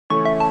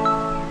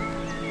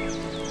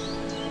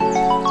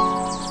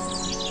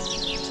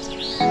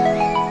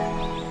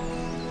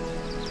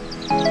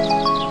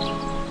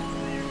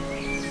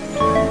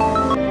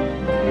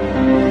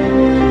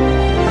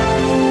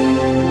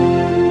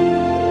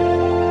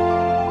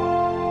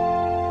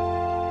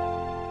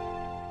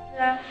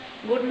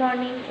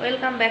Morning,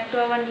 welcome back to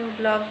our new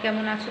blog.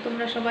 কেমন আছো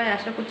তোমরা সবাই?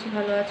 আশা করছি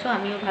ভালো আছো,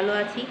 আমিও ভালো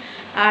আছি।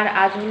 আর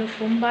আজ হলো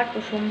সোমবার, তো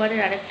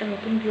সোমবারের আরেকটা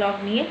নতুন ব্লগ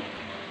নিয়ে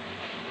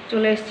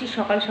চলে এসেছি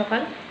সকাল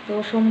সকাল। তো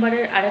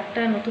সোমবারের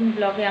আরেকটা নতুন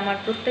ব্লগে আমার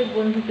প্রত্যেক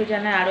বন্ধুকে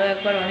জানাই আরও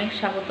একবার অনেক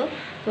স্বাগত।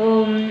 তো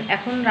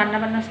এখন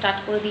রান্নাবান্না স্টার্ট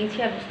করে দিয়েছি,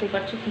 আর বুঝতেই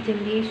পারছো কিচেন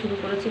দিয়েই শুরু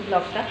করেছি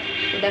ব্লগটা।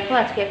 তো দেখো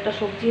আজকে একটা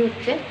সবজি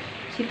হচ্ছে,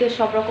 শীতের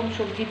সব রকম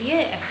সবজি দিয়ে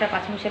একটা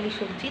পাঁচমিশালি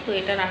সবজি, তো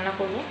এটা রান্না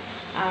করব।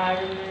 আর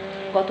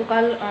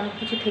গতকাল অনেক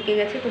কিছু থেকে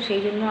গেছে, তো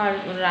সেই জন্য আর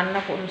রান্না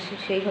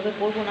সেইভাবে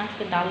করবো না,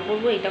 আজকে ডাল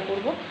করবো, এটা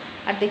করব।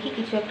 আর দেখি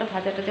কিছু একটা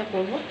ভাজা টাজা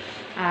করবো।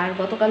 আর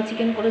গতকাল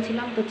চিকেন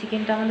করেছিলাম, তো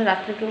চিকেনটা আমাদের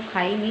রাত্রে কেউ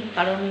খাইনি,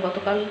 কারণ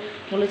গতকাল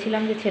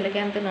বলেছিলাম যে ছেলেকে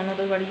আনতে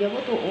ননদের বাড়ি যাব,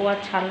 তো ও আর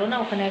ছাড়লো না,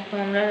 ওখানে একদম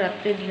আমরা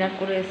রাত্রে ডিনার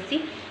করে এসেছি।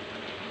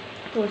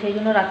 তো সেই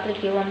জন্য রাত্রে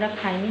কেউ আমরা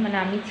খাইনি, মানে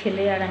আমি,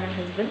 ছেলে আর আমার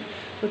হাজব্যান্ড,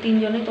 তো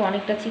তিনজনেই। তো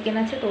অনেকটা চিকেন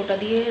আছে, তো ওটা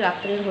দিয়ে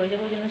রাত্রের হয়ে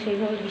যাবে, ওই জন্য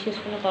সেইভাবে বিশেষ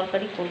কোনো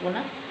তরকারি করব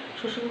না।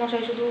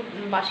 শ্বশুরমশাই শুধু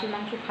বাসি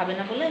মাংস খাবে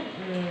না বলে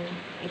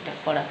এটা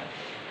করা,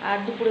 আর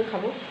দুপুরে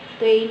খাবো।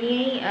 তো এই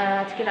নিয়েই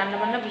আজকে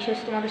রান্নাবান্না, বিশেষ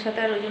তোমাদের সাথে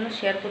আর ওই জন্য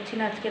শেয়ার করছি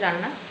না আজকে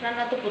রান্না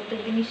তো প্রত্যেক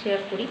দিনই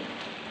শেয়ার করি।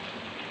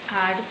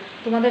 আর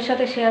তোমাদের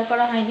সাথে শেয়ার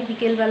করা হয়নি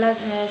বিকেলবেলা,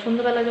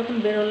 সন্ধ্যাবেলা যখন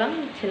বেরোলাম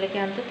ছেলেকে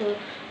আনতে, তো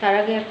তার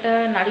আগে একটা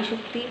নারী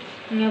শক্তি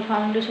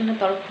ফাউন্ডেশনের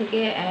তরফ থেকে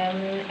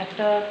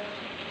একটা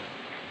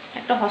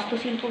একটা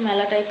হস্তশিল্প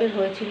মেলা টাইপের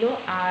হয়েছিল।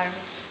 আর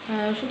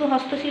শুধু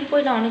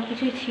হস্তশিল্পই না, অনেক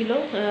কিছুই ছিল,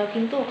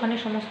 কিন্তু ওখানে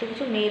সমস্ত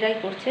কিছু মেয়েরাই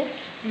করছে।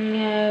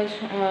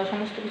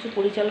 সমস্ত কিছু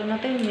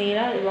পরিচালনাতে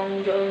মেয়েরা, এবং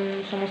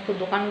সমস্ত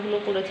দোকানগুলো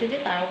করেছে যে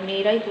তারা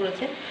মেয়েরাই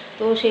করেছে।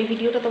 তো সেই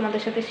ভিডিওটা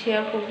তোমাদের সাথে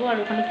শেয়ার করব, আর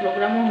ওখানে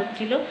প্রোগ্রামও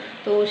হচ্ছিল,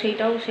 তো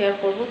সেইটাও শেয়ার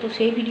করব। তো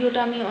সেই ভিডিওটা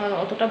আমি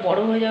অতটা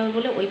বড় হয়ে যাবে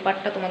বলে ওই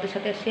পার্টটা তোমাদের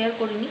সাথে শেয়ার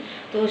করিনি,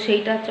 তো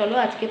সেইটা চলো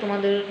আজকে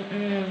তোমাদের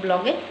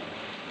ব্লগে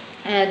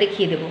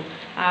দেখিয়ে দেব।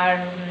 আর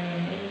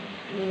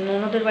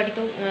ননদের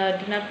বাড়িতেও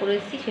ডিনার করে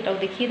এসেছি, সেটাও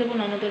দেখিয়ে দেবো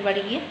ননদের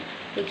বাড়ি গিয়ে।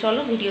 তো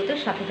চলো ভিডিওতে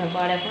সাথে থাকবো।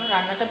 আর এখন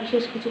রান্নাটা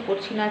বিশেষ কিছু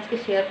করছি না আজকে,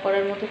 শেয়ার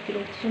করার মতো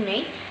কিরকম কিছু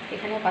নেই।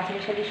 এখানে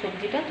পাঁচমিশালি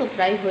সবজিটা তো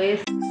প্রায় হয়ে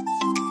এসেছে।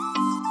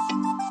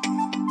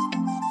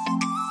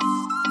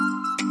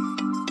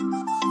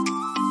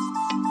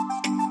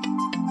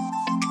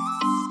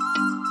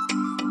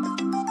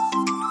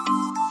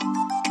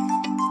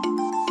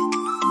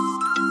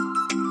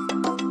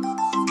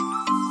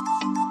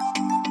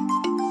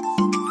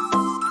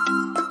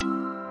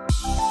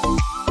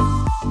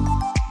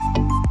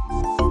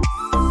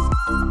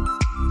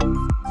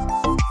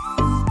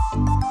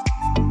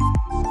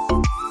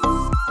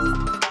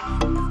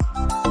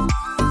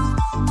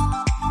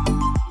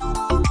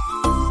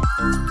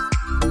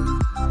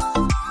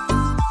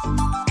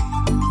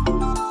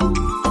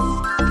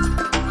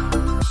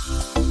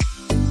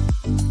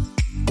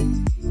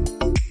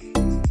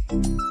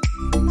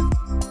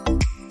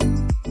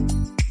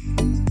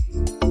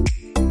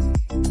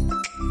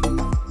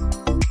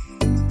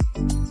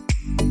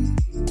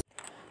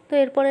 তো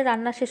এরপরে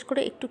রান্না শেষ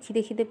করে একটু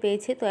খিদে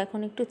পেয়েছে, তো এখন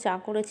একটু চা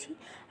করেছি,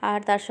 আর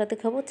তার সাথে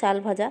খাবো চাল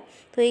ভাজা।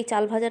 তো এই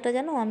চাল ভাজাটা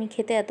যেন আমি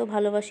খেতে এত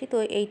ভালোবাসি, তো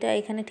এইটা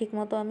এখানে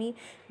ঠিকমতো আমি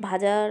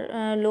ভাজার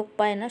লোক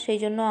পায় না, সেই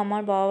জন্য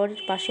আমার বাবা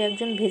বাড়ির পাশে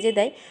একজন ভেজে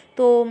দেয়।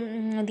 তো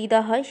দিদা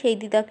হয়, সেই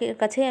দিদাকে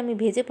কাছেই আমি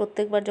ভেজে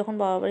প্রত্যেকবার যখন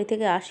বাবা বাড়ি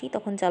থেকে আসি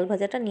তখন চাল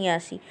ভাজাটা নিয়ে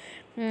আসি।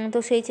 তো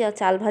সেই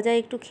চাল ভাজা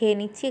একটু খেয়ে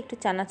নিচ্ছি, একটু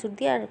চানাচুর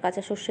দিয়ে আর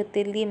কাঁচা সর্ষের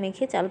তেল দিয়ে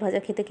মেখে চাল ভাজা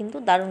খেতে কিন্তু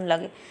দারুণ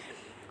লাগে।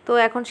 তো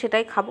এখন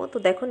সেটাই খাবো। তো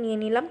দেখো নিয়ে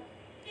নিলাম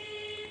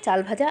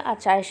চাল ভাজা, আর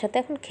চায়ের সাথে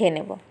এখন খেয়ে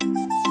নেব।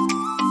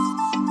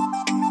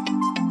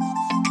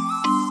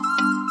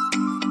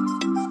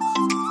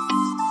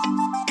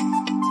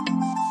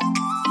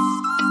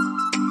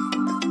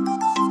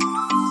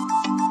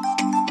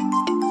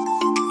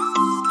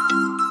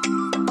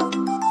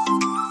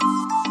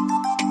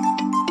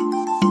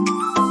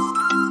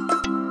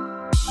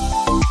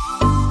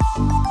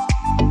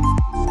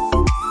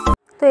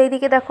 তো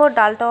এইদিকে দেখো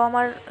ডালটাও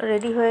আমার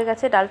রেডি হয়ে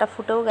গেছে, ডালটা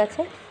ফুটেও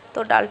গেছে।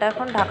 তো ডালটা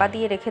এখন ঢাকা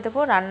দিয়ে রেখে দেবো,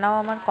 রান্নাও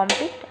আমার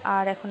কমপ্লিট।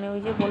 আর এখন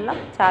ওই যে বললাম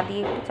চা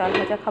দিয়ে একটু চাল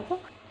ভাজা খাবো।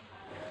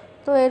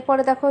 তো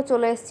এরপরে দেখো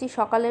চলে এসেছি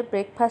সকালের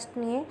ব্রেকফাস্ট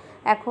নিয়ে।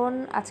 এখন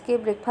আজকে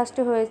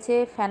ব্রেকফাস্টে হয়েছে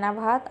ফেনা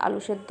ভাত, আলু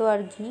সেদ্ধ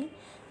আর ঘি।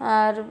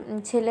 আর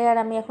ছেলে আর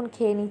আমি এখন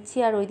খেয়ে নিচ্ছি,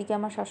 আর ওইদিকে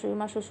আমার শাশুড়ি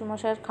মা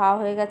শ্বশুরমশাইয়ের খাওয়া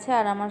হয়ে গেছে,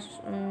 আর আমার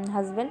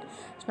হাজব্যান্ড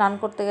স্নান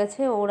করতে গেছে,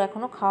 ওর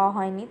এখনও খাওয়া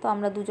হয়নি। তো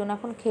আমরা দুজন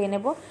এখন খেয়ে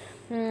নেব।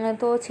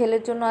 তো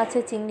ছেলের জন্য আছে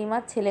চিংড়ি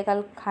মাছ, ছেলে কাল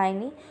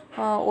খায়নি,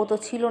 ও তো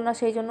ছিল না,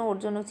 সেই জন্য ওর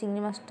জন্য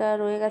চিংড়ি মাছটা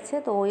রয়ে গেছে,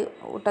 তো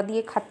ওটা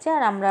দিয়ে খাচ্ছে,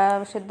 আর আমরা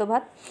সেদ্ধ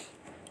ভাত।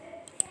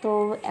 তো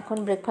এখন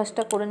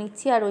ব্রেকফাস্টটা করে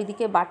নিচ্ছি, আর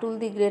ওইদিকে বাটুল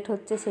দি গ্রেট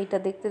হচ্ছে, সেইটা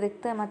দেখতে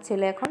দেখতে আমার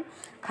ছেলে এখন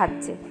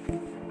খাচ্ছে।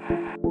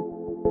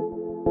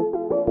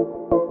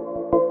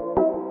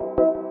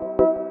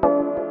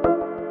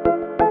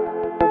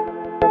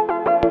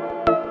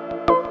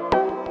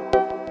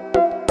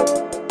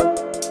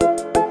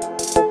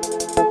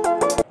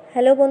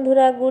 হ্যালো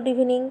বন্ধুরা, গুড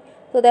ইভিনিং।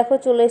 তো দেখো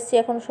চলে এসেছি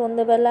এখন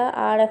সন্ধেবেলা,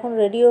 আর এখন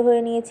রেডিও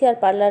হয়ে নিয়েছি, আর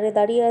পার্লারে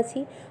দাঁড়িয়ে আছি।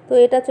 তো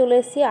এটা চলে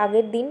এসেছি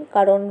আগের দিন,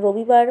 কারণ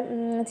রবিবার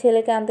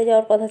ছেলেকে আনতে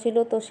যাওয়ার কথা ছিল,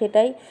 তো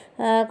সেটাই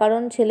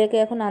কারণ ছেলেকে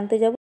এখন আনতে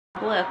যাব।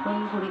 এখন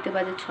ঘড়িতে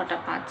বাজে 6টা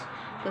 5।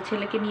 তো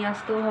ছেলেকে নিয়ে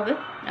আসতেও হবে,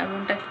 আর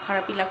মনটা একটু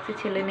খারাপই লাগছে,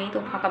 ছেলে নেই তো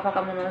ফাঁকা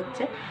ফাঁকা মনে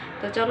হচ্ছে।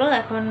 তো চলো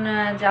এখন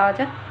যাওয়া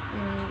যাক।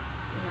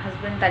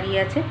 হাজব্যান্ড দাঁড়িয়ে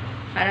আছে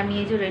আর আমি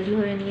এই যে রেডি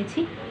হয়ে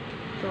নিয়েছি,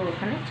 তো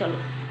ওখানে চলো।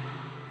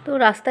 তো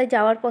রাস্তায়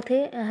যাওয়ার পথে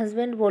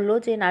হাজব্যান্ড বললো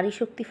যে নারী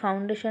শক্তি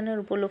ফাউন্ডেশনের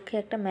উপলক্ষে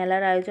একটা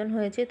মেলার আয়োজন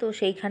হয়েছে, তো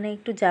সেইখানে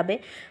একটু যাবে।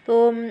 তো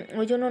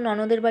ওই জন্য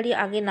ননদের বাড়ি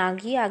আগে না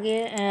গিয়ে আগে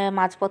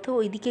মাঝপথে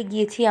ওই দিকে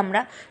গিয়েছি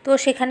আমরা। তো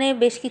সেখানে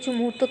বেশ কিছু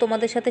মুহূর্ত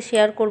তোমাদের সাথে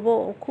শেয়ার করব,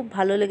 খুব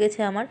ভালো লেগেছে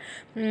আমার।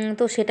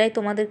 তো সেটাই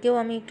তোমাদেরকেও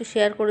আমি একটু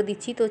শেয়ার করে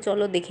দিচ্ছি। তো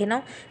চলো দেখে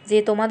নাও, যে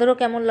তোমাদেরও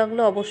কেমন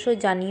লাগলো অবশ্যই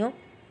জানিও।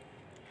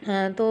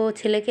 তো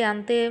ছেলেকে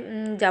আনতে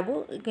যাব,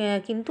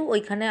 কিন্তু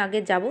ওইখানে আগে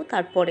যাব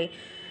তারপরে।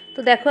 তো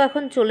দেখো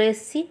এখন চলে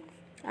এসেছি,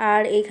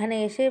 আর এইখানে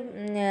এসে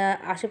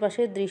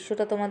আশেপাশের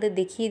দৃশ্যটা তোমাদের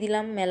দেখিয়ে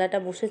দিলাম। মেলাটা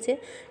বসেছে,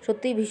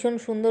 সত্যিই ভীষণ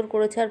সুন্দর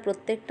করেছে। আর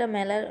প্রত্যেকটা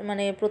মেলার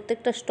মানে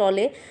প্রত্যেকটা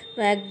স্টলে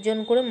একজন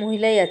করে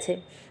মহিলাই আছে,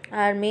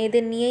 আর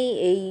মেয়েদের নিয়েই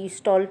এই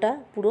স্টলটা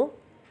পুরো।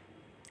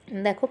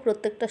 দেখো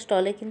প্রত্যেকটা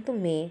স্টলে কিন্তু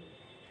মেয়ে,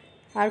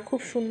 আর খুব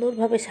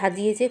সুন্দরভাবে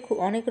সাজিয়েছে। খুব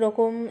অনেক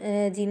রকম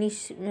জিনিস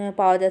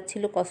পাওয়া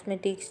যাচ্ছিলো,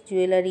 কসমেটিক্স,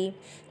 জুয়েলারি,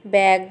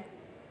 ব্যাগ,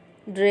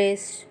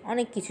 ড্রেস,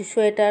 অনেক কিছু,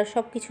 সোয়েটার,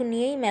 সব কিছু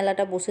নিয়েই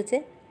মেলাটা বসেছে।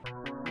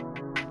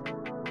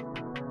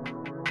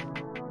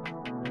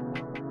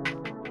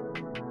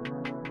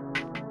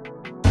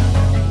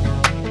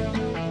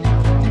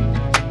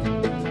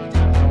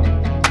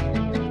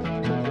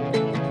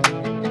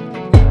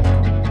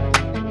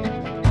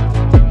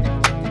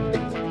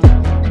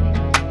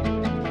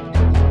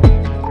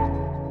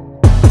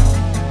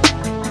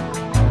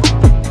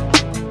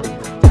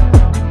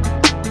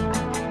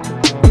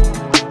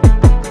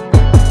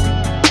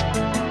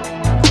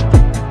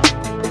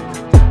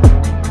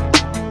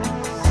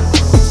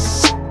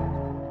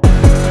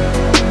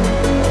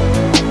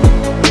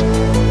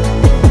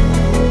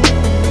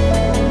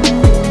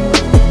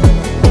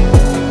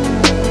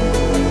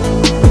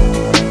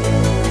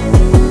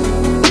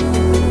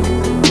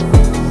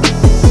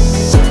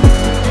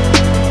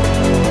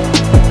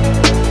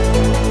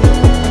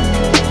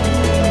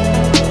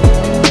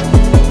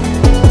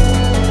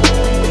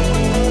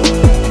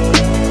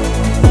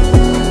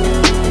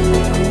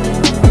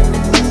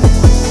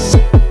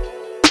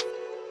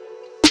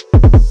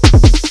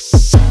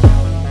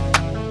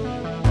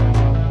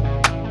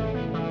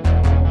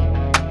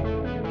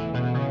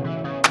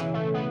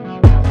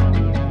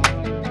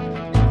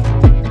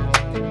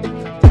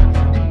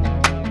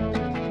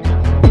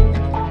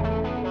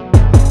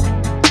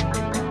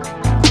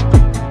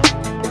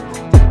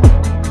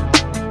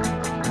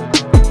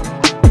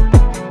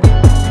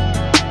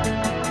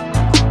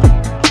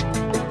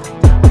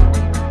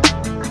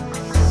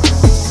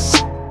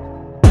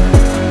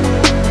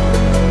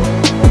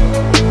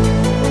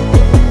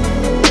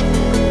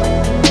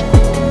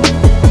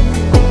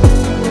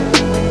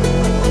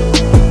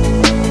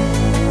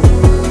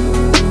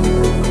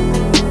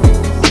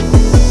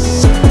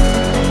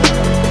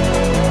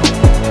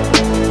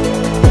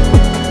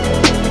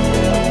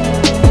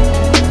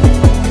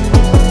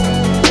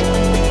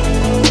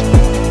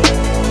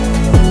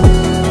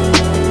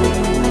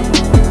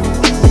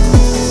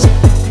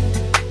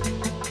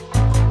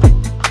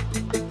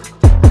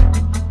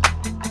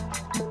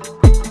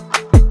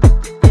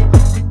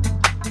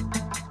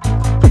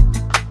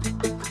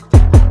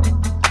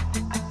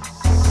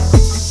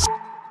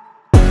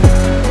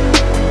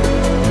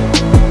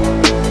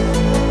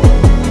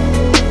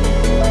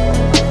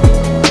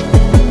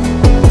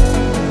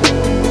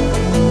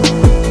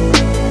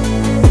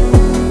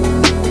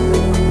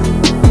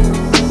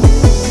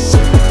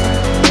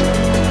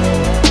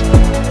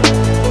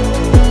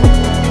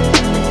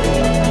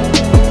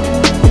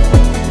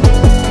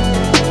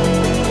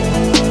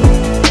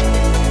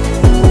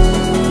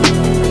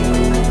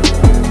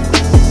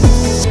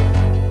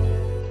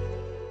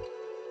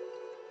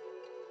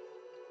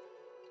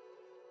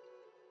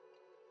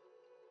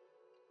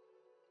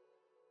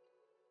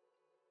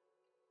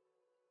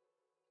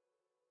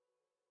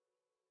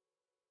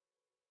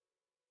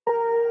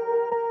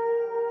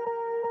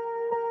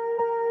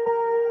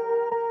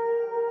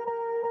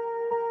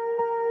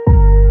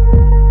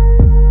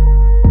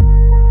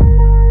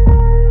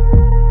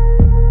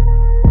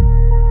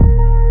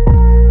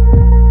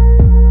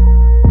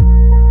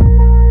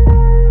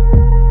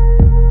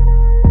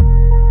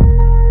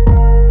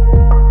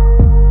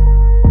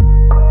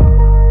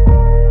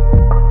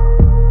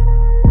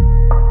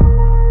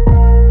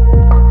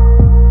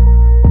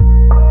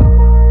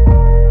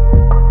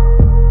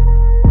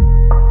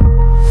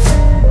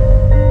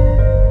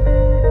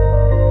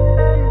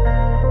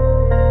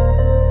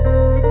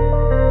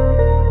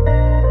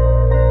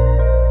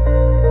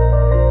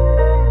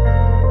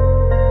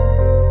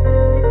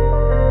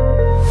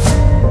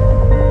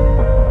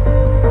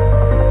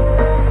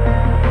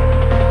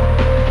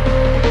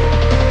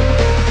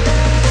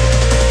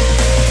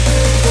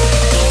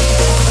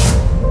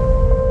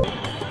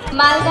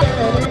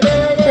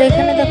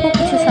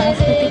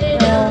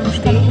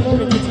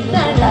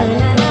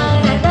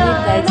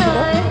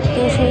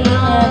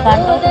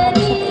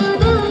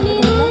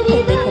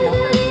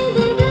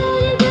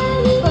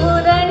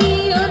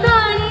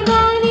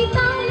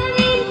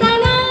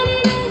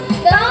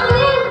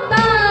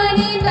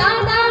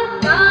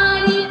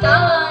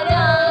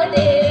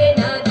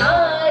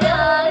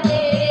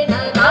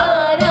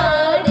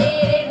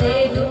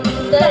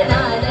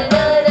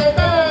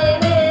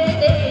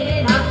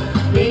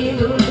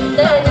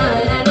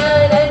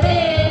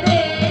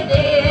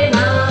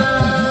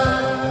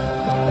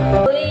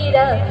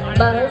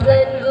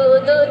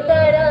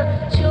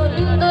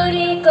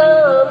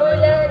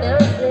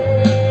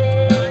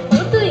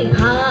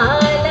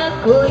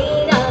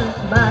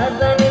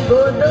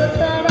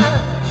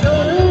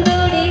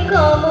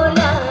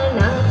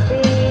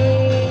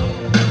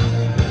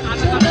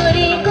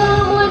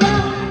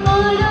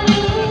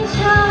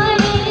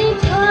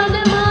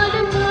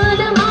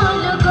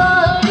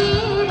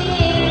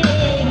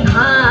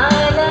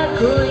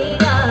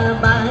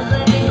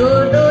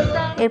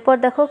 এরপর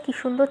দেখো কি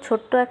সুন্দর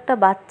ছোট্ট একটা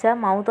বাচ্চা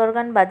মাউথ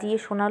অর্গান বাজিয়ে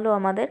শোনালো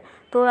আমাদের।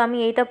 তো আমি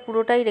এইটা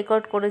পুরোটাই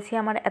রেকর্ড করেছি,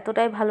 আমার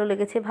এতটাই ভালো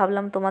লেগেছে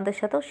ভাবলাম তোমাদের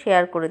সাথেও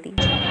শেয়ার করে দিই।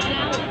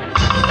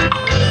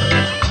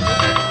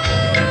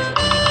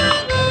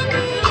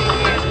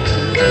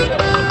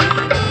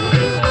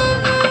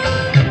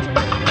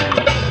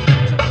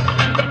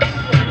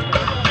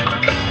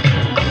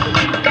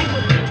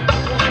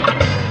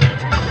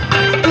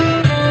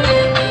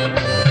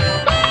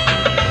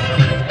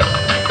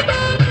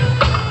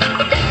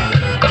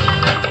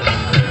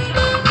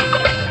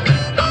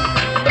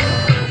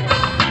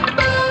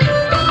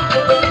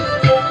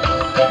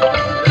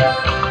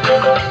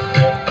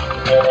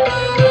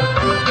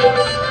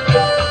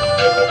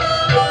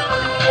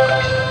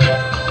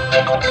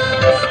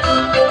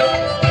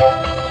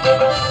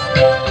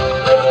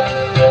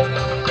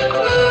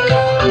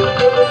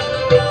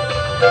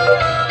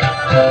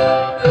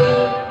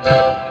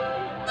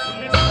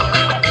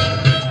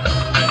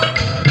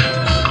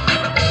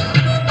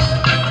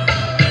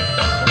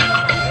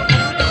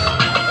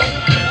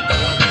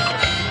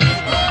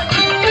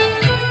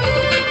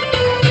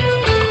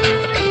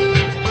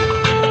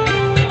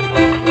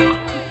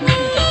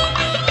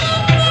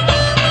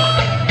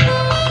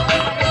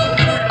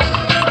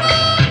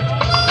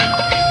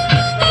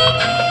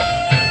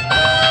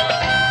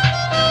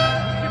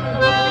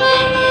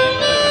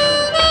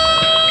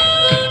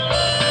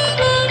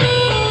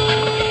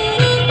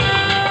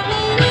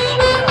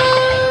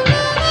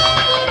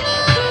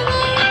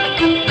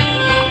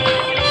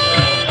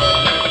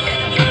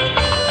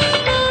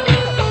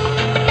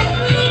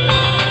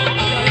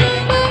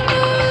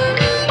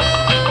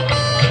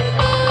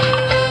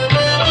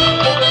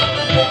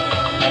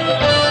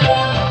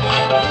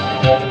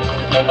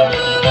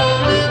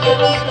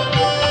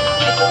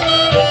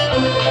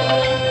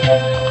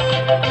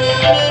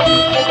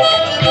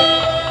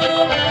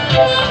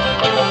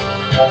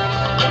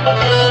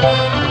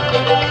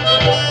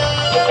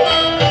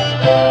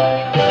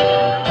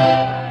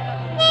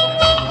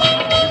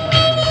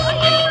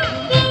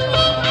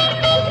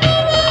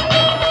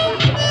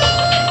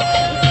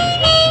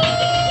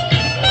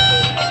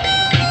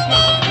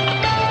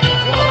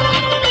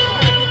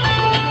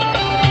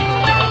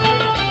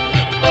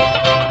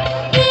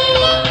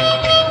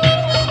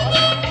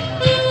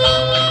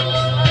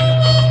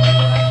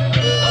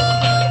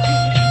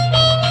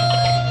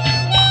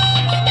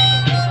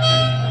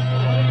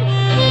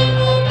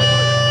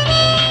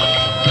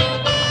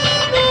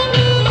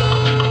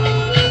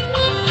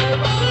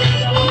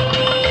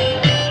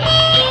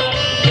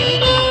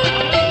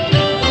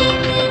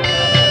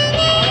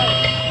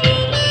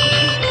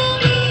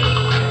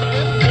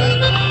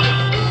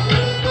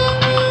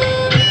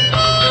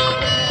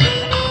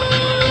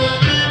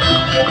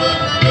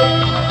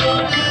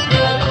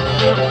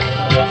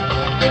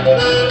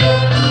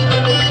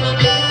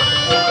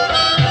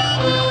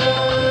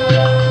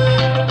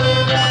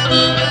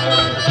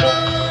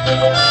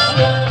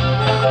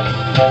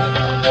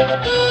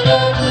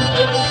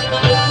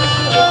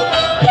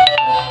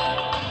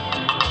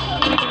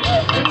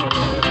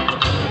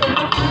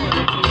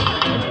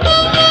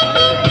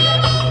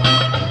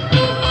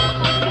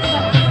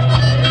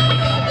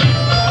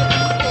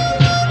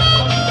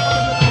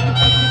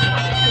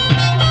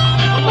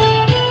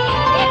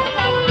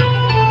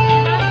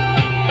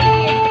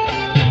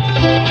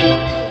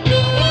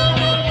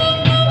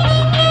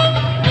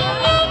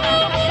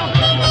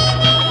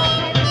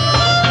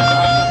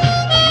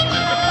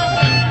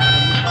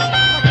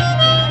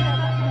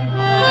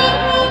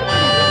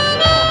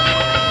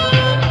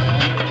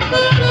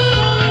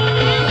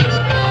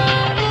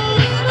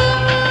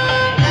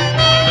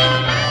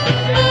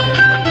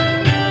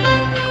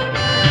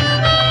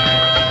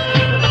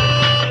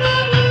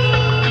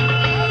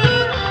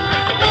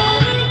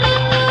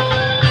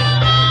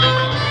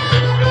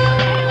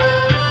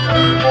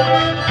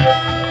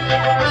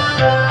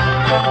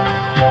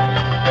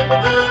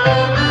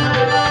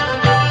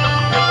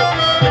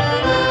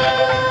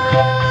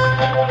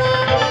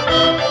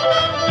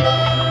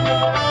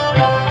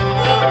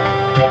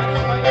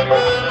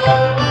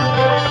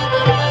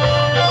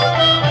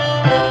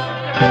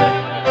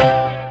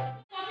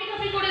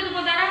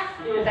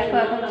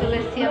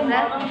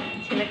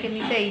 ছেলেকে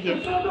নিতে, এই যে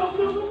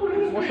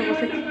বসে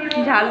বসে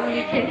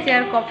ঝালমুড়ি খেয়েছে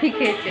আর কফি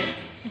খেয়েছে।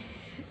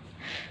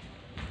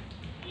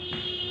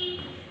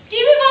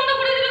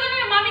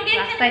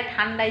 রাস্তায়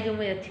ঠান্ডায়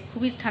জমে যাচ্ছে,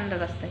 খুবই ঠান্ডা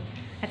রাস্তায়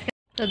আজকে।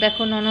 তো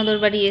দেখো ননদর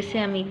বাড়ি এসে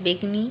আমি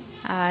বেগনি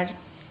আর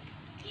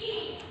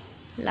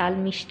লাল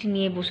মিষ্টি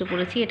নিয়ে বসে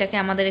পড়েছি। এটাকে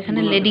আমাদের এখানে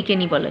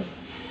লেডিকেনি বলে।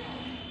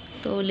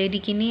 তো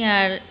লেডিকেনি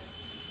আর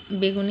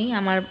বেগুনি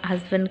আমার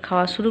হাজব্যান্ড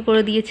খাওয়া শুরু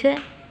করে দিয়েছে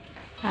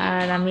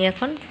আর আমি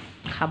এখন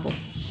খাবো।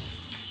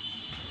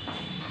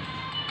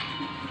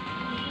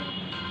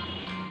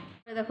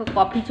 দেখো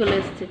কফি চলে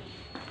এসছে,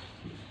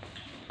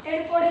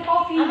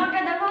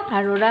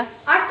 আর ওরা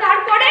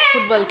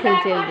ফুটবল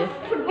খেলছে। এই যে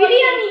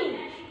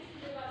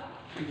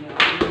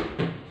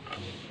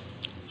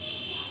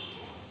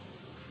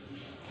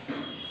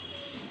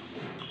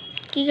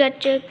কি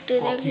খাচ্ছে একটু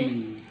দেখি।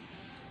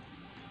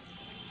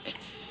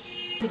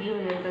 ভিডিও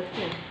হয়ে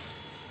যাচ্ছে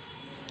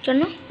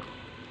কেন?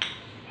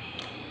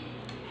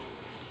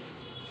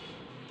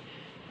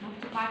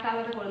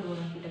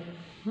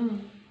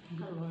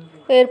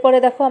 এরপরে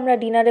দেখো আমরা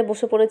ডিনারে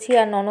বসে পড়েছি,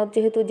 আর ননদ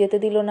যেহেতু যেতে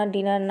দিল না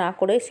ডিনার না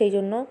করে, সেই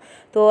জন্য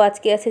তো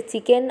আজকে আছে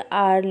চিকেন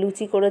আর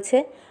লুচি করেছে,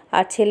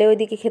 আর ছেলে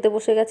ওইদিকে খেতে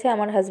বসে গেছে।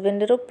 আমার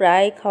হাজব্যান্ডেরও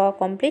প্রায় খাওয়া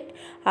কমপ্লিট,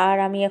 আর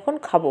আমি এখন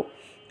খাবো।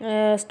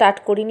 স্টার্ট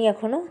করিনি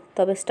এখনও,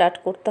 তবে স্টার্ট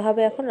করতে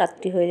হবে, এখন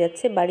রাত্রি হয়ে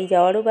যাচ্ছে, বাড়ি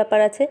যাওয়ারও ব্যাপার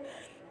আছে।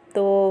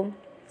 তো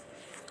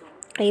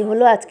এই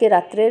হলো আজকে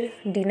রাত্রের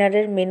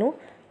ডিনারের মেনু।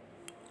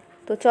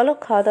 তো চলো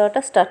খাওয়া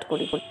দাওয়াটা স্টার্ট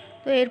করি।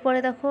 তো এরপরে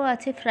দেখো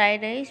আছে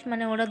ফ্রায়েড রাইস,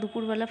 মানে ওরা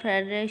দুপুরবেলা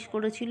ফ্রায়েড রাইস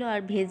করেছিল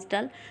আর ভেজ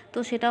ডাল, তো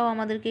সেটাও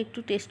আমাদেরকে একটু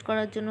টেস্ট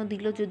করার জন্য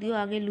দিল, যদিও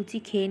আগে লুচি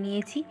খেয়ে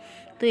নিয়েছি।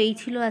 তো এই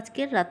ছিল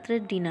আজকের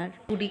রাত্রের ডিনার,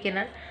 হুডি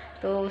কেনার,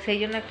 তো সেই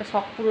জন্য একটা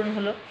শখ পূরণ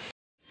হলো।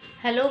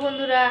 হ্যালো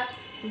বন্ধুরা,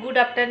 গুড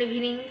আফটারনুন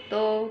ইভিনিং। তো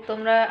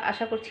তোমরা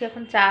আশা করছি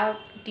এখন চা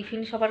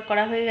টিফিন সবার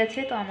করা হয়ে গেছে,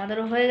 তো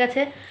আমাদেরও হয়ে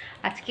গেছে।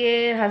 আজকে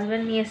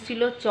হাজব্যান্ড নিয়ে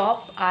এসেছিলো চপ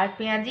আর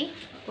পেঁয়াজি,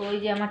 তো ওই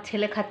যে আমার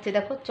ছেলে খাচ্ছে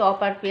দেখো চপ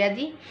আর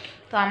পেঁয়াজি।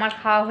 তো আমার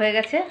খাওয়া হয়ে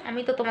গেছে,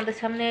 আমি তো তোমাদের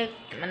সামনে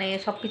মানে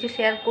সব কিছু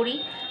শেয়ার করি,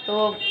 তো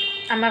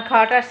আমার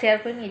খাওয়াটা আর শেয়ার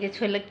করিনি, এই যে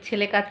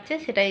ছেলে খাচ্ছে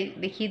সেটাই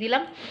দেখিয়ে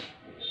দিলাম।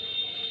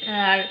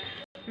 আর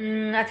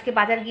আজকে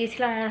বাজার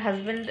গিয়েছিলাম, আমার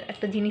হাজব্যান্ড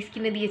একটা জিনিস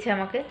কিনে দিয়েছে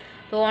আমাকে,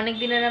 তো অনেক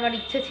দিনের আমার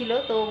ইচ্ছে ছিল।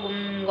 তো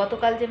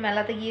গতকাল যে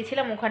মেলাতে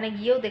গিয়েছিলাম ওখানে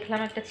গিয়েও দেখলাম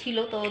একটা ছিল,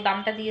 তো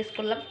দামটা জিজ্ঞেস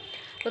করলাম,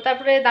 তো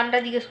তারপরে দামটা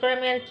জিজ্ঞেস করে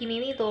আমি আর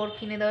কিনিনি, তো ওর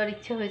কিনে দেওয়ার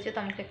ইচ্ছে হয়েছে, তো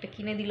আমাকে একটা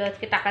কিনে দিল,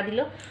 আজকে টাকা দিল।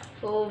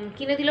 তো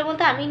কিনে দিল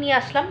বলতে আমি নিয়ে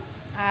আসলাম।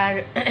 আর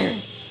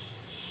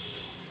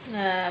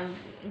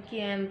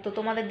তো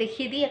তোমাদের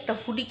দেখিয়ে দিই, একটা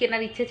হুডি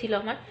কেনার ইচ্ছে ছিল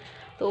আমার,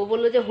 তো ও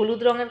বললো যে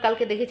হলুদ রঙের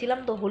কালকে দেখেছিলাম,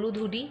 তো হলুদ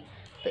হুডি,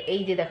 তো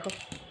এই যে দেখো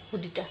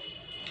হুডিটা,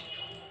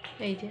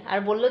 এই যে, আর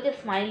বললো যে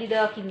স্মাইলি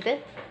দেওয়া কিনতে,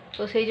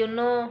 তো সেই জন্য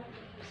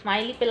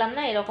স্মাইলি পেলাম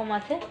না, এরকম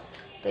আছে,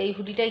 তো এই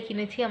হুডিটাই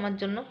কিনেছি আমার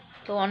জন্য।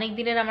 তো অনেক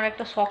দিনের আমার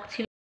একটা শখ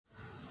ছিল,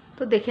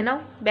 তো দেখে নাও,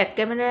 ব্যাক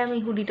ক্যামেরায় আমি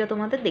হুডিটা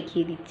তোমাদের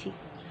দেখিয়ে দিচ্ছি।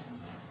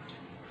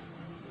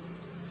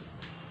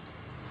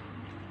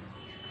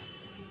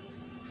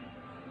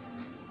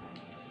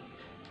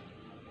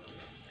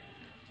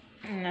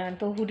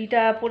 তো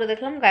হুডিটা পরে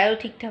দেখলাম গায়েও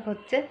ঠিকঠাক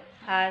হচ্ছে,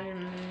 আর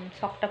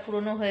শখটা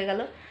পুরনো হয়ে গেল,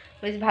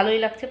 বেশ ভালোই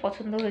লাগছে,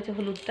 পছন্দ হয়েছে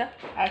হলুদটা।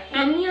 আর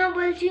আমিও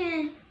বলছি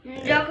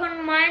যখন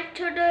মায়ের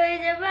ছোট হয়ে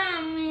যাবে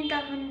আমি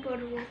তখন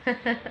পরবো।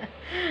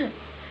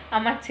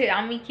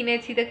 আমি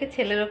কিনেছি দেখে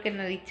ছেলেরও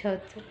কেনার ইচ্ছা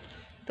হচ্ছে,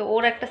 তো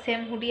ওর একটা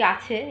সেম হুডি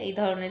আছে এই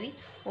ধরনেরই,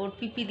 ওর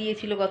পিপি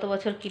দিয়েছিল গত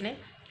বছর কিনে,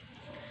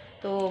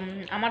 তো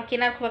আমার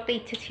কেনার খুব একটা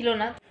ইচ্ছে ছিল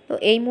না, তো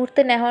এই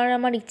মুহূর্তে নেওয়ার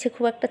আমার ইচ্ছে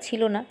খুব একটা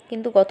ছিল না,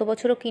 কিন্তু গত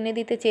বছরও কিনে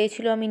দিতে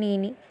চেয়েছিল, আমি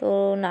নিইনি, তো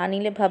না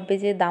নিলে ভাববে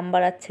যে দাম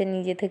বাড়াচ্ছে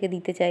নিজে থেকে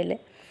দিতে চাইলে,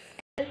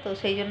 তো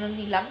সেই জন্য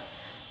নিলাম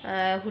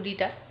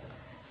হুডিটা।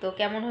 তো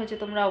কেমন হয়েছে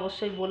তোমরা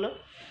অবশ্যই বলো।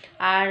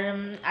 আর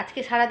আজকে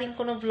সারাদিন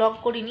কোনো ব্লগ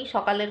করিনি,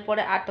 সকালের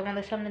পরে আর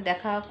তোমাদের সামনে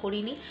দেখা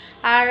করিনি,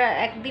 আর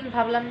একদিন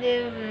ভাবলাম যে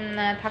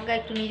থাকা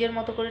একটু নিজের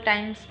মতো করে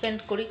টাইম স্পেন্ড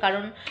করি,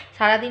 কারণ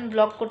সারাদিন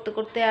ব্লগ করতে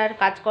করতে আর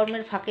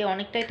কাজকর্মের ফাঁকে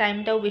অনেকটাই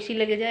টাইমটাও বেশি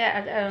লেগে যায়,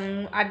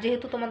 আর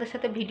যেহেতু তোমাদের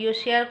সাথে ভিডিও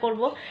শেয়ার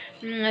করব,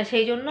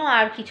 সেই জন্য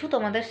আর কিছু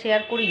তোমাদের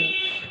শেয়ার করিনি।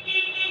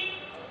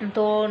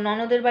 তো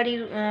ননদের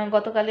বাড়ির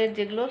গতকালের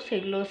যেগুলো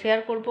সেগুলো শেয়ার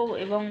করব,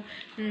 এবং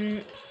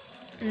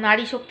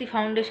নারী শক্তি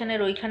ফাউন্ডেশনের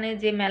ওইখানে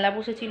যে মেলা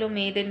বসেছিল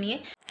মেয়েদের নিয়ে,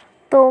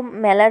 তো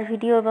মেলার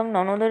ভিডিও এবং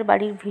ননদের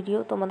বাড়ির ভিডিও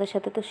তোমাদের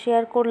সাথে তো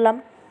শেয়ার করলাম।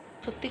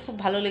 সত্যি খুব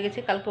ভালো লেগেছে,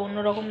 কালকে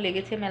অন্যরকম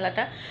লেগেছে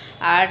মেলাটা,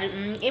 আর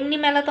এমনি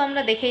মেলা তো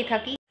আমরা দেখেই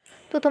থাকি,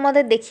 তো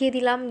তোমাদের দেখিয়ে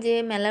দিলাম যে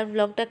মেলার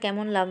ব্লগটা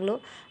কেমন লাগলো।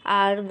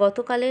 আর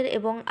গতকালের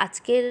এবং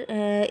আজকের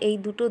এই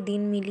দুটো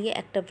দিন মিলিয়ে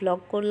একটা ব্লগ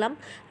করলাম,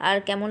 আর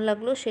কেমন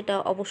লাগলো সেটা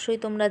অবশ্যই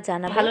তোমরা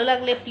জানাবে। ভালো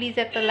লাগলে প্লিজ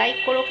একটা লাইক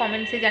করো,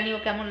 কমেন্টসে জানিও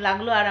কেমন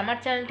লাগলো, আর আমার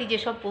চ্যানেলটি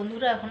যেসব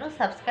বন্ধুরা এখনও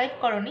সাবস্ক্রাইব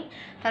করনি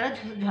তারা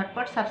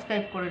ঝটপট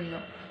সাবস্ক্রাইব করে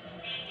নিও,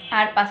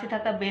 আর পাশে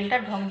থাকা বেলটা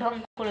ঢং ঢং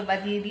করে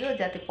বাজিয়ে দিও,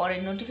 যাতে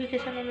পরের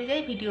নোটিফিকেশান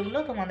অনুযায়ী ভিডিওগুলো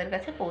তোমাদের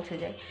কাছে পৌঁছে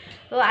যায়।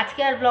 তো আজকে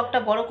আর ব্লগটা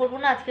বড় করব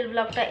না, আজকের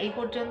ব্লগটা এই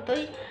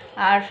পর্যন্তই।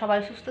 আর সবাই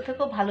সুস্থ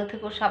থেকো, ভালো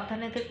থেকো,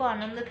 সাবধানে থেকো,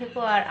 আনন্দে থেকো,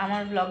 আর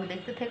আমার ব্লগ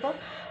দেখতে থেকো।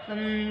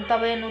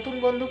 তবে নতুন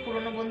বন্ধু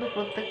পুরনো বন্ধু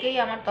প্রত্যেককেই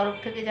আমার তরফ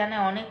থেকে জানাই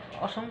অনেক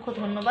অসংখ্য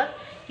ধন্যবাদ।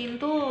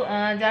 কিন্তু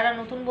যারা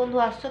নতুন বন্ধু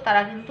আসছো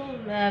তারা কিন্তু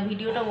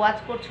ভিডিওটা ওয়াচ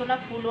করছো না,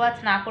 ফুল ওয়াচ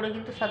না করে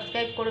কিন্তু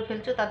সাবস্ক্রাইব করে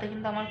ফেলছো, তাতে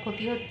কিন্তু আমার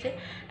ক্ষতি হচ্ছে,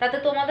 তাতে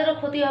তোমাদেরও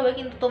ক্ষতি হবে,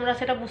 কিন্তু তোমরা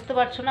সেটা বুঝতে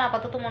পারছো না,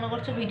 আপাতত মনে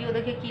করছো ভিডিও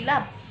দেখে কী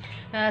লাভ,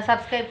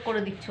 সাবস্ক্রাইব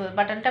করে দিচ্ছ,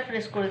 বাটনটা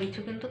প্রেস করে দিচ্ছ,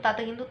 কিন্তু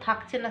তাতে কিন্তু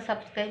থাকছে না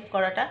সাবস্ক্রাইব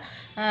করাটা,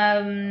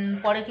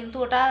 পরে কিন্তু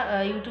ওটা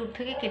ইউটিউব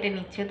থেকে কেটে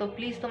নিচ্ছে। তো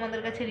প্লিজ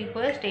তোমাদের কাছে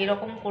রিকোয়েস্ট,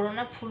 এইরকম করো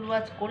না, ফুল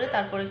ওয়াচ করে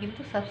তারপরে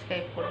কিন্তু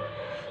সাবস্ক্রাইব করো।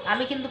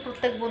 আমি কিন্তু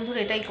প্রত্যেক বন্ধুর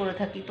এটাই করে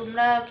থাকি,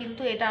 তোমরা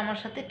কিন্তু এটা আমার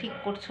সাথে ঠিক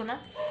করছো না,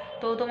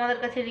 তো তোমাদের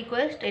কাছে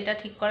রিকোয়েস্ট, এটা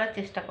ঠিক করার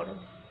চেষ্টা করো।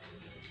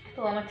 তো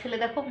আমার ছেলে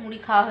দেখো মুড়ি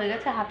খাওয়া হয়ে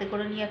গেছে, হাতে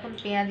করে নিয়ে এখন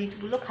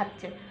পেঁয়াজিগুলো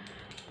খাচ্ছে।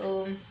 তো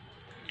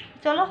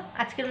চলো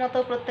আজকের মতো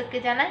প্রত্যেককে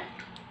জানাই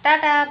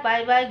tata,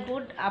 bye bye,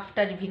 good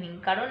after evening,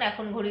 কারণ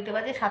এখন ঘড়িতে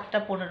বাজে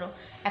 7:15,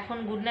 এখন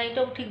গুড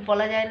নাইটও ঠিক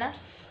বলা যায় না,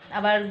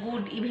 আবার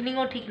গুড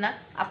ইভিনিংও ঠিক না,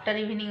 আফটার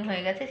ইভিনিং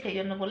হয়ে গেছে, সেই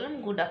জন্য বললাম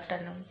গুড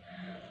আফটারনুন।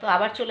 তো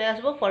আবার চলে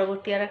আসবো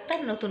পরবর্তী আর একটা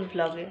নতুন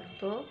ব্লগে।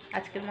 তো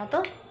আজকের মতো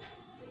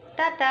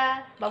টাটা।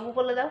 বাবু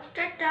বলে দাও।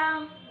 টাটা।